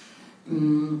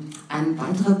 Ein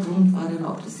weiterer Punkt war dann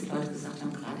auch, dass die Leute gesagt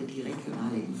haben, gerade die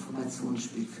regionale Information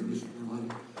spielt für mich eine Rolle.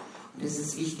 Und es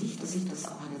ist wichtig, dass ich das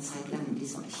auch eine Zeit lang in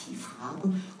diesem Archiv habe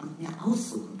und mir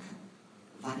aussuchen kann,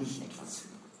 wann ich etwas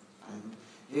höre. Also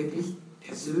wirklich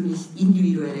persönlich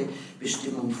individuelle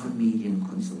Bestimmung von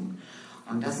Medienkonsum.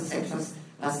 Und das ist etwas,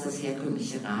 was das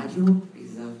herkömmliche Radio,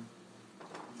 dieser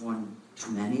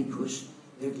One-to-Many-Push,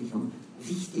 wirklich um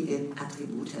wichtige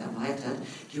Attribute erweitert,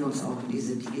 die uns auch in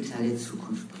diese digitale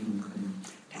Zukunft bringen können.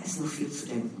 Da ist noch viel zu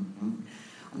denken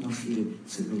und noch viel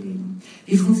zu überlegen.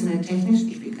 Wie funktioniert technisch?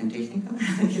 Ich bin kein Techniker,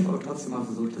 ich habe aber trotzdem mal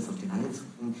versucht, das auf die Reihe zu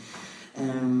bringen.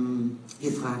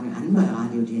 Wir fragen an bei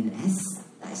Radio DNS,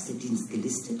 da ist der Dienst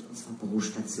gelistet, und zwar pro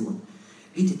Station.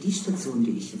 Bietet die Station,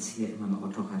 die ich jetzt hier in meinem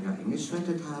Autoradio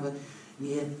eingeschaltet habe,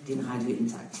 mir den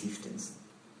Radio-Interaktivdienst.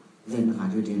 Wenn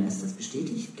Radio DNS das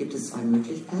bestätigt, gibt es zwei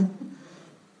Möglichkeiten.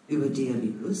 Über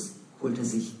DAB+ holt er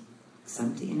sich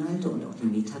gesamte Inhalte und auch die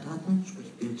Metadaten,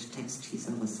 sprich Bild, Text,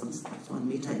 Teaser, was sonst noch so an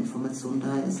Metainformationen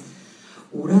da ist.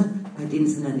 Oder bei den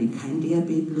Sendern, die kein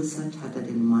DAB+ hat er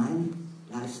den normalen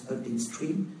den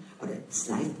Stream oder das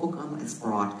Live-Programm als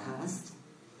Broadcast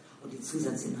und die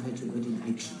Zusatzinhalte über den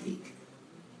IP-Weg.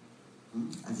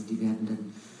 Also die werden dann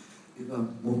über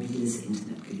mobiles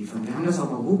Internet geliefert. Wir haben das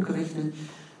auch mal hochgerechnet.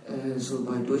 So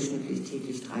bei durchschnittlich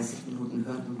täglich 30 Minuten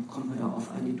hörten, kommen wir da auf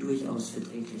eine durchaus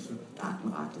verträgliche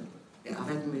Datenrate. Wir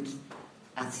arbeiten mit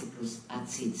ACC+,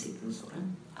 oder?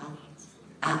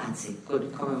 AAC,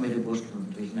 gut, kommen wir mit den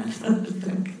Buchstaben durcheinander.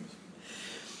 Danke.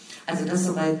 Also das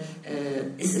soweit,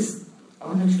 es ist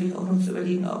auch natürlich auch noch zu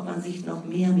überlegen, ob man sich noch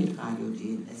mehr mit Radio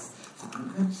DNS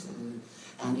verankert.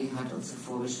 Andy hat uns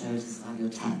vorgestellt, das Radio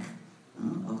Tag.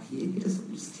 Ja, auch hier geht es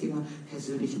um das Thema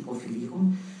persönliche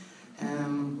Profilierung.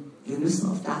 Wir müssen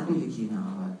auf Datenhygiene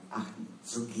achten.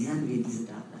 So gern wir diese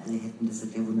Daten alle hätten, das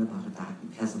sind ja wunderbare Daten,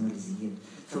 personalisiert.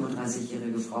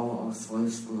 35-jährige Frau aus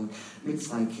Wolfsburg mit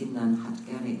 2 Kindern hat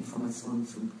gerne Informationen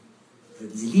zu,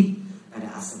 würden sie lieben, bei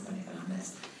der AST und bei der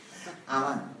RMS.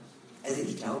 Aber also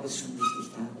ich glaube, es ist schon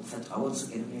wichtig, da um Vertrauen zu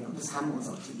generieren. Und das haben uns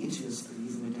auch die Interviews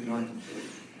bewiesen mit den Leuten,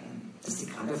 dass die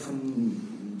gerade von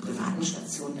privaten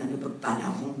Stationen eine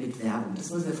Beballerung mit Werbung, das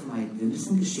müssen wir vermeiden. Wir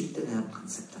müssen geschickte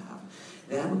Werbekonzepte haben.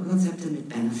 Werbekonzepte mit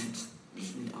Benefit,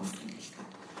 nicht mit Aufdringlichkeit.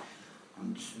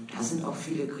 Und da sind auch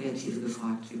viele Kreative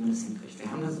gefragt, wie man das hinkriegt. Wir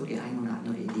haben da so die eine oder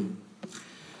andere Idee.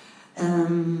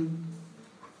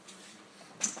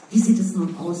 Wie sieht es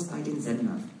nun aus bei den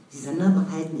Sendern? Die Sender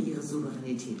behalten ihre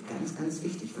Souveränität, ganz, ganz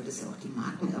wichtig, weil das ja auch die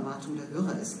Markenerwartung der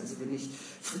Hörer ist. Also wenn ich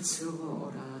Fritz höre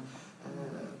oder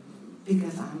Big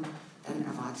FM, dann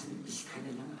erwarte ich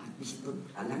keine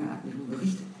langatmigen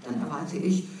Berichte. Dann erwarte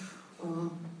ich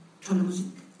tolle Musik,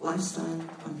 Lifestyle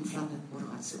und eine flache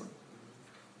Moderation.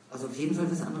 Also auf jeden Fall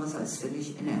was anderes, als wenn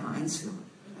ich NR1 höre.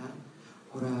 Ja?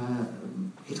 Oder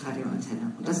Hitradio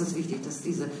Antenne. Und das ist wichtig, dass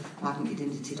diese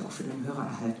Markenidentität auch für den Hörer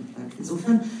erhalten bleibt.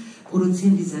 Insofern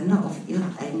produzieren die Sender auf ihrer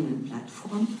eigenen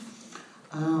Plattform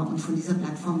und von dieser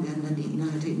Plattform werden dann die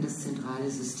Inhalte in das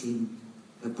zentrale System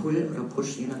Pull oder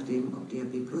Push, je nachdem, ob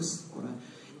DAB Plus oder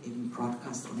eben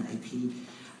Broadcast oder IP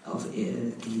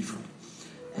geliefert.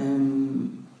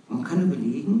 Man kann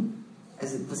überlegen,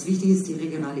 also was wichtig ist, die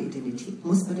regionale Identität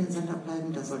muss bei den Sendern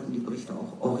bleiben, da sollten die Berichte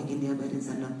auch originär bei den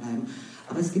Sendern bleiben.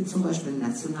 Aber es gibt zum Beispiel im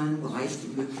nationalen Bereich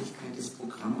die Möglichkeit des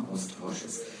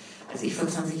Programmaustausches. Als ich vor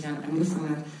 20 Jahren angefangen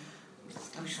habe, das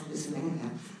ist glaube ich schon ein bisschen länger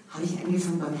her, habe ich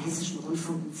angefangen beim Hessischen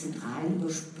Rundfunk einen zentralen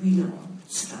Überspieler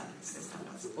zu starten. Das ist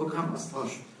damals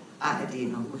Programmaustausch.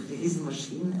 ARD noch mit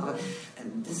Riesenmaschinen, aber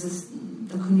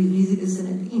da können die riesige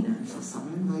Synergien einfach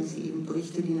sammeln, weil sie eben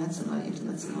Berichte, die national,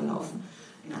 international laufen,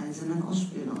 in allen Sendern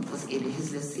ausspielen. Und was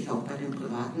Ähnliches lässt sich auch bei den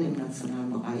Privaten im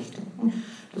nationalen Bereich denken,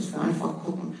 dass wir einfach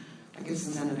gucken, da gibt es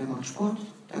einen Sender, der macht Sport,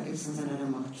 da gibt es einen Sender, der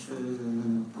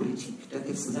macht Politik, da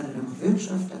gibt es einen Sender, der macht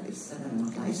Wirtschaft, da gibt es einen Sender, der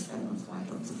macht Lifestyle und so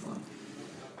weiter und so fort.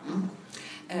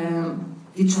 Ja?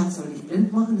 Die Charts sollen nicht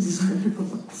blind machen, sie sollen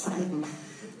nur zeigen,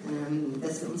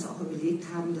 dass wir uns auch überlegt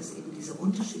haben, dass eben diese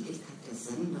Unterschiedlichkeit der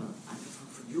Sender,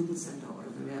 angefangen von Jugendsender oder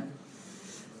wenn wir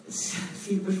das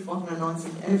viel besprochene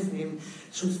 1911 nehmen,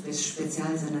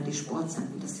 Spezialsender, die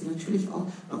Sportsender, dass die natürlich auch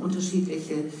eine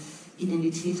unterschiedliche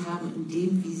Identität haben in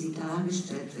dem, wie sie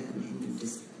dargestellt werden in dem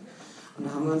Display. Und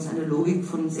da haben wir uns eine Logik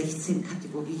von 16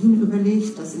 Kategorien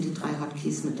überlegt, da sind die 3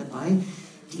 Hotkeys mit dabei,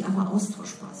 die aber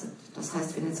austauschbar sind. Das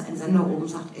heißt, wenn jetzt ein Sender oben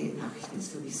sagt, ey, Nachrichten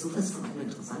ist für mich sowas von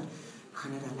uninteressant,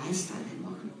 kann er da Lifestyle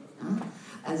hinmachen. Ja?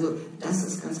 Also das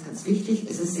ist ganz, ganz wichtig.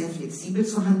 Es ist sehr flexibel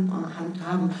zu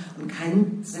handhaben und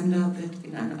kein Sender wird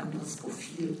in ein anderes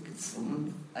Profil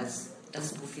gezwungen als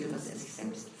das Profil, was er sich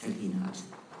selbst verliehen hat.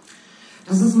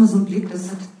 Das ist mal so ein Blick,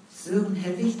 das hat Sören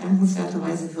Helwig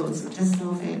dankenswerterweise für unseren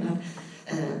Testlauf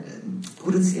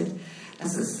produziert.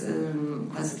 Das ist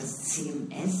quasi das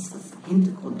CMS, was im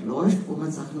Hintergrund läuft, wo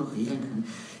man Sachen noch regeln kann.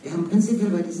 Wir haben prinzipiell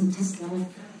bei diesem Testlauf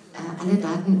alle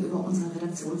Daten über unser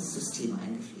Redaktionssystem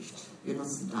eingepflegt. Wir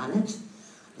nutzen Dalet,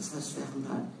 das heißt, wir haben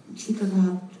da einen Titel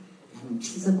gehabt, wir haben einen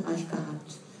Teaserbereich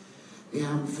gehabt, wir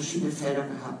haben verschiedene Felder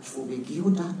gehabt, wo wir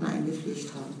Geodaten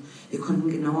eingepflegt haben. Wir konnten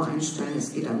genau einstellen,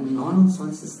 es geht am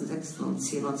 29.06. um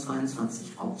 10.22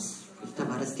 Uhr raus. Da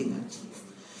war das Ding aktiv.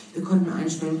 Wir konnten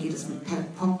einstellen, geht es mit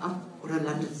Pop-up oder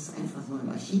landet es einfach nur im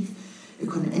Archiv. Wir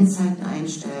konnten Endzeiten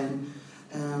einstellen,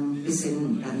 bis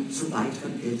hin dann zu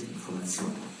weiteren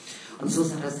Bildinformationen. Und so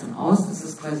sah das dann aus. Das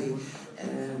ist quasi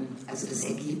also das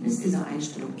Ergebnis dieser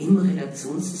Einstellung im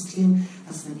Redaktionssystem,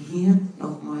 was man hier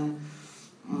nochmal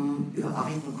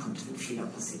überarbeiten konnte, wenn Fehler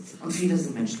passiert sind. Und Fehler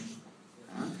sind menschlich.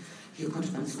 Ja? Hier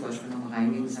konnte man zum Beispiel nochmal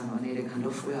reingehen und sagen, oh nee, der kann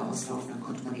doch früher auslaufen, dann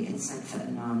konnte man die Endzeit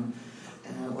verändern.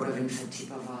 Oder wenn ein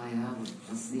Vertipper war, ja,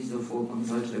 was nicht so vorkommen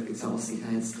sollte, da gibt es ja auch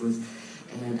Sicherheitstools,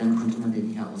 dann konnte man den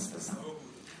hier ausbessern.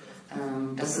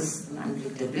 Das ist ein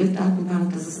Anblick der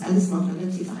Bilddatenbank, das ist alles noch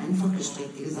relativ einfach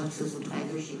gestrickt. Wie gesagt, für so einen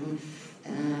dreiwöchigen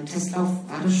Testlauf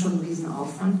war das schon ein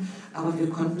Riesenaufwand, aber wir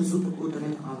konnten super gut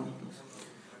damit arbeiten.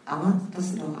 Aber das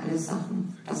sind auch alles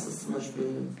Sachen, das ist zum Beispiel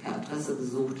per Adresse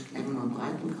gesucht, Längen- und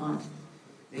Breitengrad.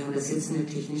 Wir haben das jetzt in der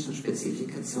technischen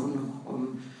Spezifikation noch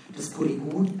um das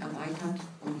Polygon erweitert,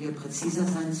 um hier präziser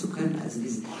sein zu können, also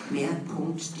diese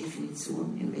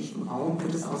Mehrpunktdefinition, in welchem Raum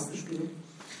wird es ausgespielt.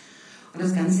 Und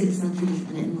das Ganze ist natürlich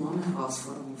eine enorme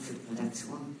Herausforderung für die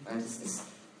Redaktion, weil das ist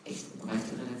echt im Bereich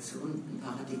der Redaktion ein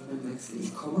Paradigmenwechsel.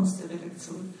 Ich komme aus der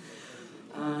Redaktion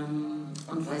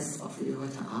und weiß auch, wie wir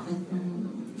heute arbeiten.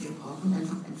 Wir brauchen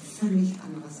einfach ein völlig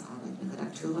anderes Arbeiten.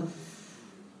 Redakteure,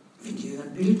 wenn die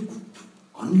hören Bild,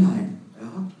 online,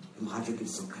 ja, im Radio gibt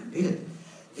es doch kein Bild.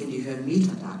 Wenn die hören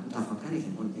Metadaten, davon kann ich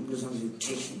im Mund nehmen, sagen sie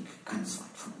Technik, ganz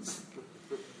weit von uns.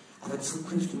 Aber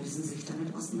zukünftig müssen sie sich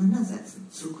damit auseinandersetzen.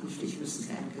 Zukünftig müssen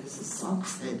sie ein gewisses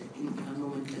Sorgfalt in ihrer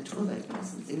Nomenklatur walten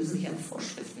lassen. Sie müssen sich an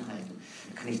Vorschriften halten.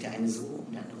 Da kann nicht der eine so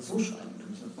und der andere so schreiben. Da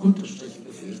müssen Unterstriche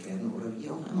befähigt werden oder wie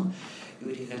auch immer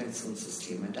über die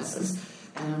Redaktionssysteme. Das ist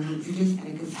wirklich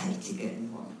eine gewaltige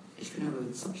Änderung. Ich bin aber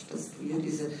überzeugt,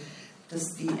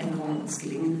 dass die Änderung uns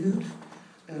gelingen wird,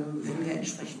 wenn wir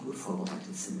entsprechend gut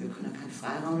vorbereitet sind. Wir können da keinen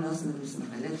Freiraum lassen, wir müssen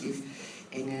relativ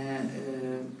enge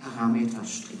Parameter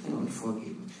stricken und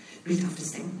vorgeben.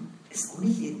 Bildhaftes Denken ist auch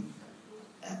nicht jedem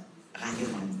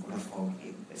Radiomann oder Frau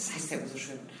gegeben. Es heißt ja immer so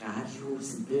schön, Radio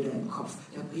sind Bilder im Kopf.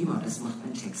 Ja prima, das macht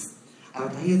mein Text. Aber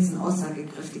da jetzt ein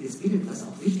aussagekräftiges Bild, was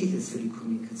auch wichtig ist für die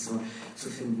Kommunikation, zu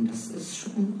finden, das ist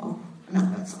schon auch ein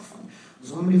Arbeitsaufwand. Und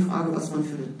so haben wir die Frage, was man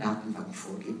für eine Datenbank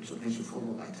vorgibt und welche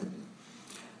vorbereiteten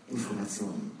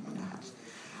Informationen man da hat.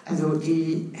 Also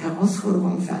die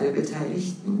Herausforderung für alle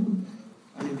Beteiligten,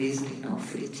 und im Wesentlichen auch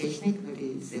für die Technik, weil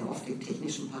die sehr oft den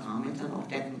technischen Parametern auch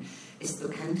denken, ist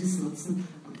Bekanntes nutzen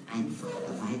und einfach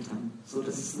erweitern, so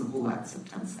dass es eine hohe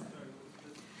Akzeptanz hat.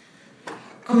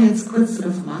 Kommen wir jetzt kurz zu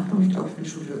der Vermarktung. Ich glaube, ich bin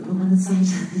schon wieder über meine Zeit.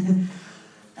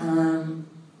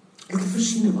 Es gibt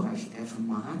verschiedene Bereiche der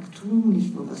Vermarktung,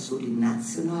 nicht nur was so die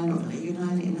nationalen und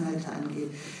regionalen Inhalte angeht.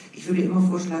 Ich würde immer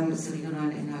vorschlagen, dass die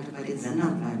regionalen Inhalte bei den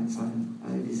Sendern bleiben sollen,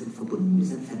 weil die sind verbunden, die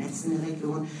sind vernetzt in der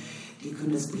Region, die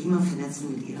können das prima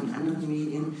vernetzen mit ihren anderen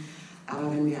Medien.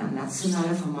 Aber wenn wir an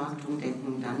nationale Vermarktung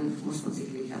denken, dann muss man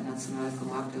sicherlich an nationale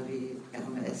Vermarkter wie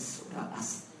RMS oder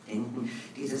AS denken,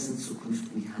 die das in Zukunft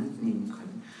in die Hand nehmen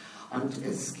können. Und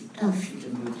es gibt da viele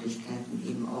Möglichkeiten,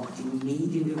 eben auch die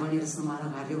Medien, wir wollen ja das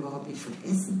normale Radio überhaupt nicht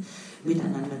vergessen,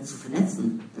 miteinander zu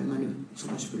vernetzen. Wenn man zum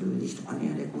Beispiel überlegt,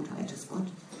 Anja, der gute alte Spot,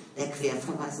 der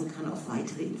querverweisen kann auf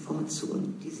weitere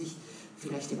Informationen, die sich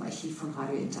vielleicht im Archiv von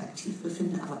Radio Interaktiv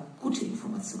befinden, aber gute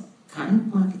Informationen, kein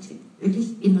Marketing,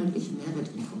 wirklich inhaltliche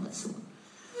Mehrwertinformationen.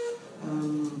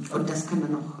 Und das kann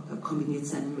dann noch kombiniert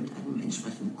sein mit einem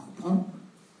entsprechenden Coupon.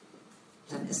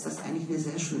 Dann ist das eigentlich eine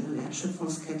sehr schöne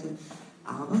Wertschöpfungskette,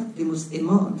 aber die muss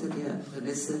immer unter der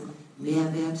Prämisse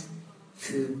Mehrwert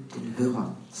für den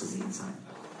Hörer zu sehen sein.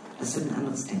 Das wird ein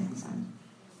anderes Denken sein.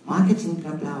 Marketing,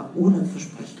 bla bla, ohne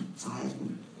Versprechen zu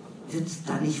halten, wird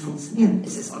da nicht funktionieren.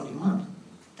 Es ist on demand.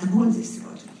 Dann holen sich die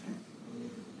Leute nicht mehr.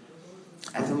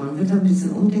 Also man wird da ein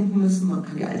bisschen umdenken müssen, man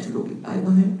kann die alte Logik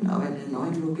beibehalten, aber in der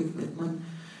neuen Logik wird man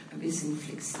ein bisschen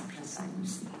flexibler sein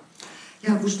müssen.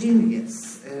 Ja, wo stehen wir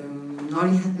jetzt?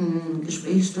 Neulich hat ein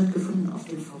Gespräch stattgefunden auf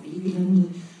dem VW-Gelände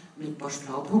mit Bosch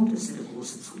Blaupunkt, das ist ja der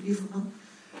große Zulieferer.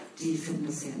 Die finden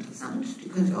das sehr interessant. Die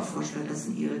können sich auch vorstellen, das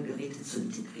in ihre Geräte zu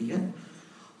integrieren.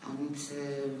 Und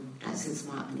da ist jetzt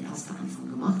mal ein erster Anfang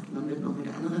gemacht. Man wird noch mit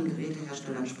anderen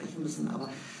Geräteherstellern sprechen müssen, aber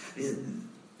wir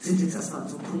sind jetzt erstmal an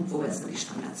so einem Punkt, wo wir erstmal die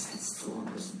Standards festzurren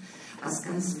müssen. Was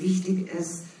ganz wichtig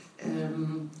ist,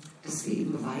 dass wir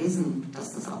eben beweisen,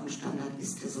 dass das auch ein Standard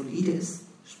ist, der solide ist,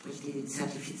 sprich die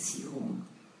Zertifizierung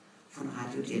von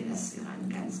Radio DNS wäre eine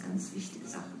ganz, ganz wichtige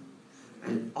Sache.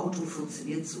 Weil Auto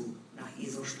funktioniert so nach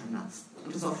ISO-Standards.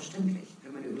 Und das ist auch verständlich,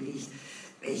 wenn man überlegt,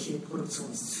 welche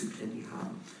Produktionszyklen die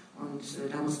haben. Und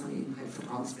da muss man eben halt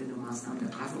vertrauensbildende Maßnahmen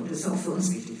ergreifen. Und das ist auch für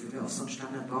uns wichtig, wenn wir auf so einen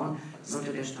Standard bauen,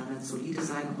 sollte der Standard solide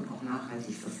sein und auch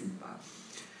nachhaltig verfügbar.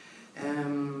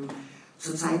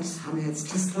 Zurzeit haben wir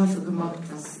jetzt Testläufe gemacht,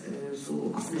 was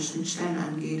so offene Schnittstellen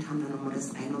angeht, haben dann nochmal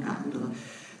das ein oder andere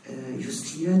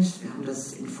justiert. Wir haben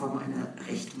das in Form einer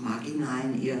recht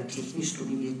marginalen, eher technisch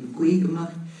dominierten GUI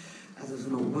gemacht. Also so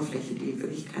eine Oberfläche, die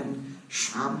wirklich keinen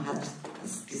Charme hat,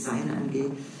 was Design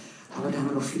angeht. Aber da haben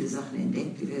wir noch viele Sachen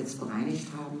entdeckt, die wir jetzt bereinigt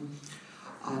haben.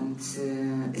 Und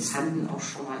es fanden auch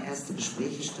schon mal erste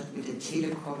Gespräche statt mit der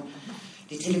Telekom.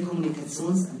 Die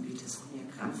Telekommunikationsanbieter suchen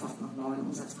ja krampfhaft nach neuen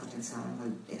Umsatzpotenzialen,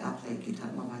 weil der Airplay geht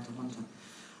halt immer weiter runter.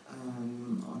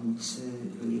 Und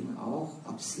überlegen auch,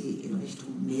 ob sie in Richtung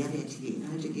mehrwertige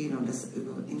Inhalte gehen und das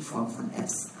in Form von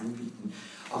Apps anbieten.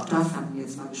 Auch da fanden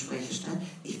jetzt mal Gespräche statt.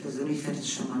 Ich persönlich fände es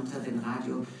charmanter, wenn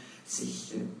Radio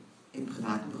sich im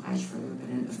privaten Bereich, weil wir bei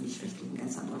den öffentlich-rechtlichen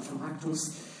ganz andere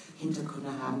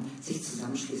Vermarktungshintergründe haben, sich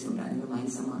zusammenschließen und eine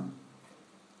gemeinsame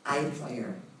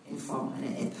iPlayer in Form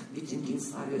einer App mit dem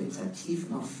Dienstradio Interaktiv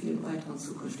und auch vielen weiteren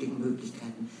zukünftigen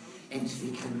Möglichkeiten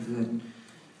entwickeln würden.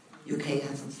 UK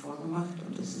hat es uns vorgemacht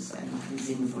und das ist einfach ein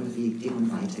sinnvoller Weg, den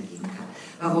man weitergehen kann.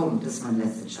 Warum? Das ist mein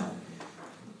Message.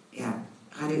 Ja,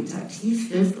 Radio Interaktiv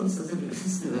hilft uns, da sind wir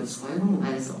fest eine Überzeugung,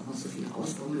 weil es auch noch so viele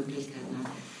Ausbaumöglichkeiten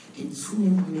hat, den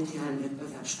zunehmenden medialen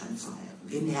Wettbewerb standzuhalten.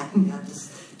 Wir merken ja, dass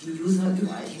die User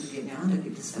überall hingehen. Ja, da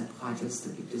gibt es Webradios,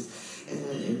 da gibt es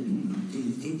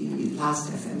die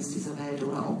Last.fms dieser Welt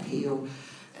oder auch Peo.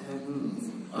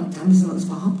 Und da müssen wir uns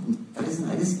behaupten, weil das sind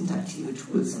alles interaktive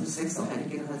Tools und es wächst auch eine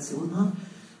Generation nach,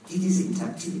 die diese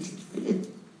Interaktivität will.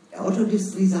 Die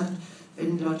Autoindustrie sagt,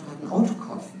 wenn die Leute halt ein Auto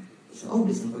kaufen, ist auch ein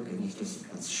bisschen rückgängig durch die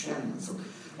ganzen Sterne und so,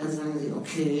 dann sagen sie,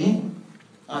 okay,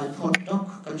 iPod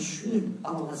Doc, ganz schön,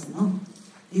 aber was noch?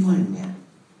 Die wollen mehr.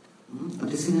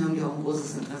 Und deswegen haben die auch ein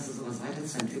großes Interesse, sowas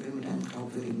weiterzuentwickeln mit einem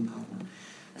glaubwürdigen Partner.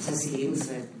 Das heißt, die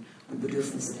Lebenswelten und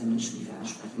Bedürfnisse der Menschen, die wir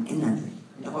ansprechen, ändern sich.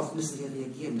 Und darauf müssen wir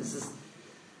reagieren. Das ist,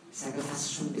 ich sage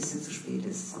fast schon ein bisschen zu spät,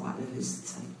 es ist aber allerhöchste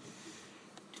Zeit.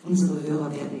 Unsere Hörer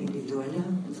werden individueller,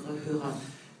 unsere Hörer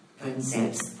wollen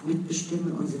selbst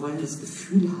mitbestimmen und sie wollen das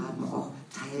Gefühl haben, auch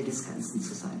Teil des Ganzen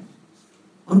zu sein.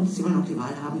 Und sie wollen auch die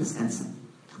Wahl haben, das Ganze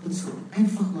ab und zu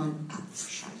einfach mal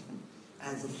abzuschalten.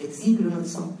 Also flexible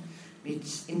Nutzung mit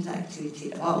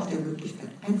Interaktivität, aber auch der Möglichkeit,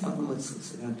 einfach nur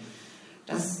zuzuhören.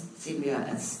 Das sehen wir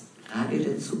als Radio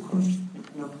der Zukunft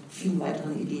mit noch vielen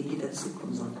weiteren Ideen, die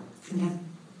dazukommen sollen. Vielen Dank.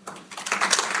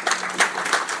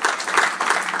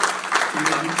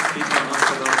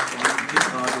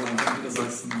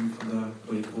 Gersten von der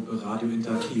Projektgruppe Radio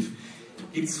Interaktiv.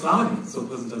 Gibt es Fragen zur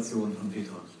Präsentation von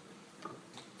Petra?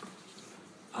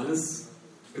 Alles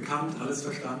bekannt, alles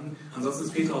verstanden. Ansonsten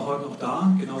ist Petra auch heute noch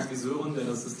da, genauso wie Sören, der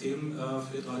das System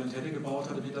für die Radio-Antenne gebaut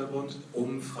hat im Hintergrund,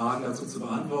 um Fragen dazu zu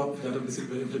beantworten, vielleicht ein bisschen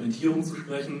über Implementierung zu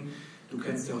sprechen. Du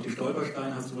kennst ja auch die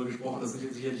Stolpersteine, hast darüber gesprochen, dass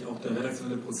sicherlich auch der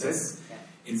redaktionelle Prozess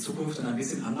in Zukunft dann ein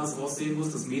bisschen anders aussehen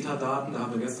muss, dass Metadaten, da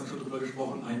haben wir gestern schon drüber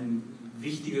gesprochen, ein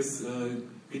wichtiges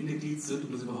Bindeglied sind,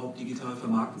 um das überhaupt digital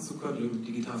vermarkten zu können, oder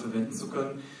digital verwenden zu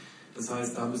können. Das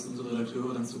heißt, da müssen unsere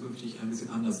Redakteure dann zukünftig ein bisschen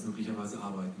anders möglicherweise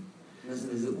arbeiten.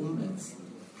 Müssen wir sie umerziehen.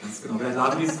 Ganz genau. Wir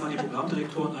laden nächstes Mal die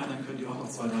Programmdirektoren ein, dann können die auch noch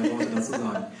 2, 3 Worte dazu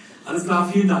sagen. Alles klar,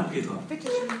 vielen Dank, Petra. Bitte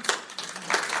schön.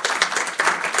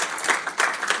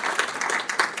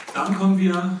 Dann kommen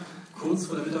wir kurz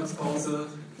vor der Mittagspause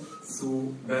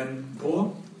zu Ben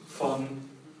Bohr von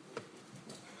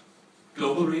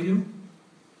Global Radio.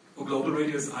 Und Global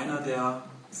Radio ist einer der,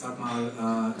 ich sag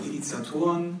mal,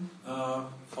 Initiatoren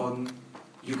von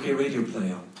UK Radio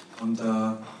Player. Und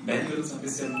Ben wird uns ein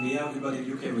bisschen mehr über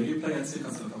den UK Radio Player erzählen.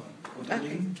 Kannst du einfach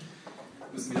runterlegen.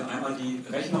 Wir müssen wieder einmal die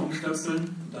Rechner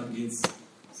umstöpseln und dann geht's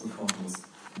sofort los.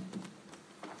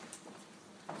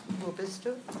 Wo bist du?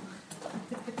 Ist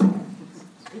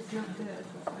noch der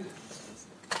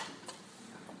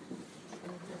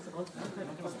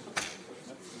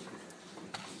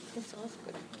Jetzt raus,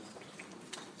 gut.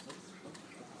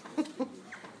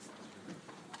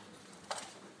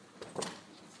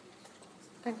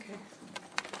 Danke.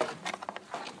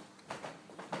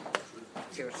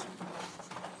 Cheers.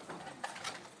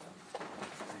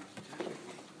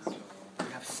 We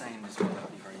have same as well, that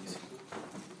would be very easy.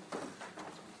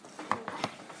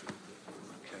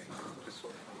 Okay.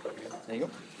 There you go.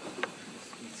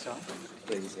 Start.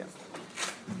 Please, yeah.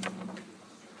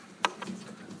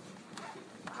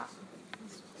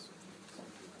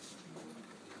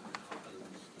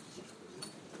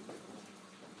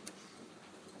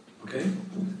 Okay.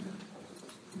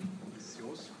 This is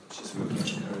yours. Just move to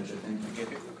encourage, I think. Okay,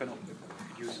 we can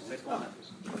use this one.